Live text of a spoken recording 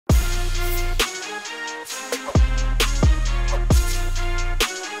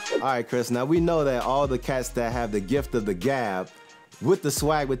All right, Chris, now we know that all the cats that have the gift of the gab with the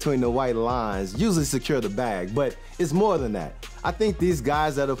swag between the white lines usually secure the bag, but it's more than that. I think these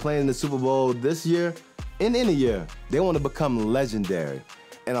guys that are playing in the Super Bowl this year, in any year, they want to become legendary.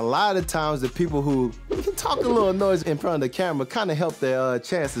 And a lot of times the people who can talk a little noise in front of the camera kind of help their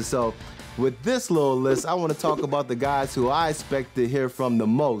chances. So with this little list, I want to talk about the guys who I expect to hear from the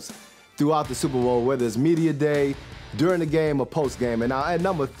most throughout the Super Bowl, whether it's media day, during the game, or post game. And now at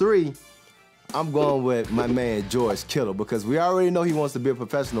number 3, I'm going with my man George Kittle, because we already know he wants to be a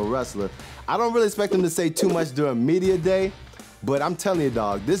professional wrestler. I don't really expect him to say too much during media day, but I'm telling you,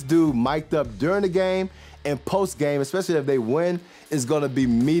 dog, this dude mic'd up during the game and post game, especially if they win, is going to be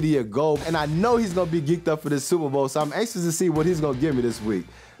media gold. And I know he's going to be geeked up for this Super Bowl, so I'm anxious to see what he's going to give me this week.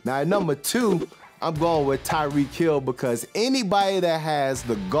 Now at number 2, I'm going with Tyreek Hill, because anybody that has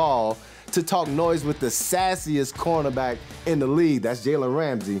the gall to talk noise with the sassiest cornerback in the league, that's Jalen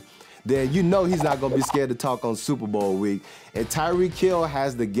Ramsey, then you know he's not going to be scared to talk on Super Bowl week. And Tyreek Hill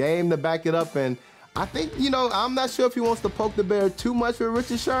has the game to back it up, and I think, you know, I'm not sure if he wants to poke the bear too much with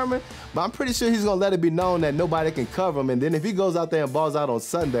Richard Sherman, but I'm pretty sure he's going to let it be known that nobody can cover him. And then if he goes out there and balls out on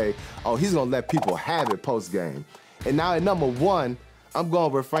Sunday, oh, he's going to let people have it post-game. And now at number 1, I'm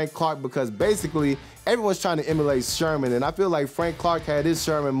going with Frank Clark, because basically everyone's trying to emulate Sherman, and I feel like Frank Clark had his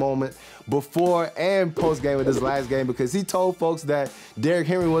Sherman moment before and post-game of this last game, because he told folks that Derrick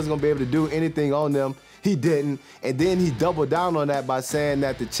Henry wasn't going to be able to do anything on them. He didn't, and then he doubled down on that by saying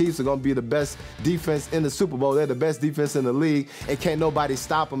that the Chiefs are going to be the best defense in the Super Bowl. They're the best defense in the league, and can't nobody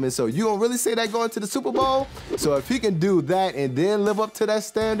stop them. And so you don't really say that going to the Super Bowl? So if he can do that and then live up to that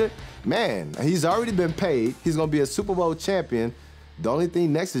standard, man, he's already been paid. He's going to be a Super Bowl champion. The only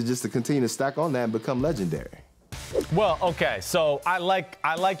thing next is just to continue to stack on that and become legendary. Well, okay, so I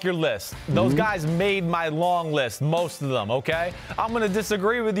like your list. Those guys made my long list, most of them, okay? I'm going to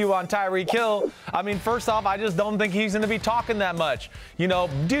disagree with you on Tyreek Hill. I mean, first off, I just don't think he's going to be talking that much. You know,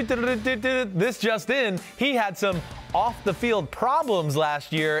 this just in, he had some off-the-field problems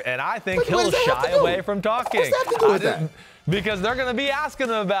last year, and I think he'll shy away from talking. What's that to do with that? Because they're going to be asking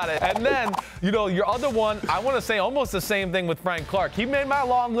him about it. And then, you know, your other one, I want to say almost the same thing with Frank Clark. He made my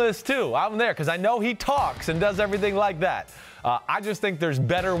long list, too. I'm there because I know he talks and does everything like that. I just think there's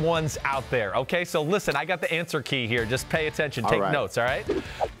better ones out there, okay? So listen, I got the answer key here. Just pay attention. Take notes, all right?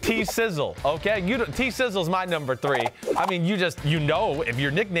 T-Sizzle, okay? T-Sizzle's my number 3. I mean, you know, if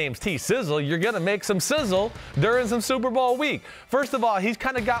your nickname's T-Sizzle, you're going to make some sizzle during some Super Bowl week. First of all, he's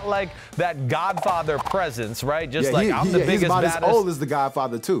kind of got like that Godfather presence, right? Just I'm the biggest, he's about baddest. as old as the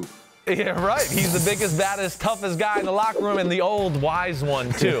Godfather, too. Yeah, right. He's the biggest, baddest, toughest guy in the locker room, and the old wise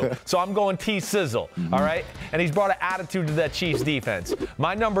one, too. So I'm going T-Sizzle, all right? And he's brought an attitude to that Chiefs defense.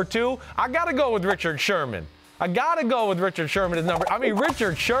 My number 2, I got to go with Richard Sherman. I got to go with Richard Sherman as number. I mean,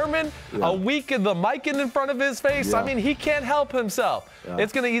 Richard Sherman, a week of the micing in front of his face. I mean, he can't help himself.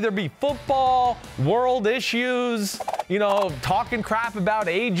 It's going to either be football, world issues, you know, talking crap about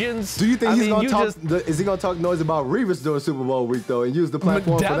agents. Do you think he's going to talk? Is he going to talk noise about Revis during Super Bowl week, though, and use the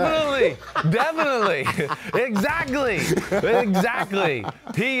platform for that? Definitely. Exactly.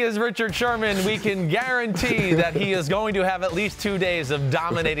 He is Richard Sherman. We can guarantee that he is going to have at least 2 days of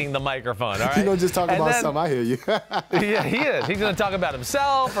dominating the microphone. All right. He's going to just talk about something. I hear you. Yeah, he is. He's going to talk about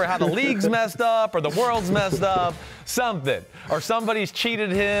himself, or how the league's messed up, or the world's messed up, something. Or somebody's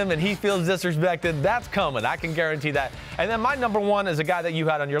cheated him and he feels disrespected. That's coming. I can guarantee that. And then my number 1 is a guy that you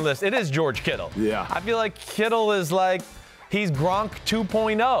had on your list. It is George Kittle. Yeah. I feel like Kittle is like, he's Gronk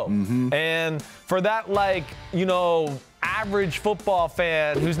 2.0. And for that, like, you know, average football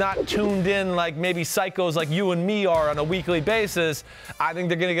fan who's not tuned in like maybe psychos like you and me are on a weekly basis, I think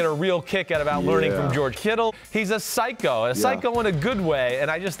they're going to get a real kick out of learning from George Kittle. He's a psycho in a good way,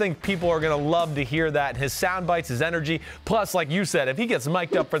 and I just think people are going to love to hear that. His sound bites, his energy, plus, like you said, if he gets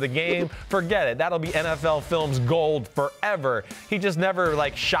mic'd up for the game, forget it. That'll be NFL Films gold forever. He just never,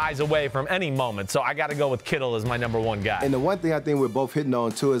 like, shies away from any moment, so I got to go with Kittle as my number 1 guy. And the one thing I think we're both hitting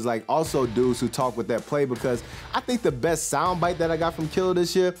on, too, is, like, also dudes who talk with that play, because I think the best soundbite that I got from Kittle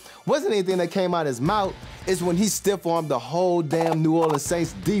this year wasn't anything that came out his mouth. It's when he stiff-armed the whole damn New Orleans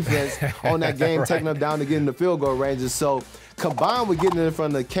Saints defense on that game, taking them down to get in the field goal ranges. So combined with getting in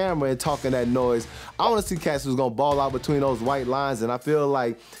front of the camera and talking that noise, I want to see cats who's going to ball out between those white lines. And I feel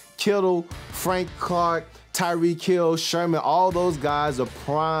like Kittle, Frank Clark, Tyreek Hill, Sherman, all those guys are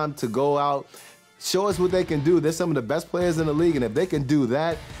primed to go out, show us what they can do. They're some of the best players in the league, and if they can do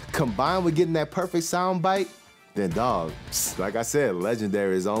that, combined with getting that perfect soundbite, then, dog, like I said,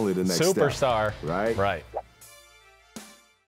 legendary is only the next step. Superstar. Right? Right.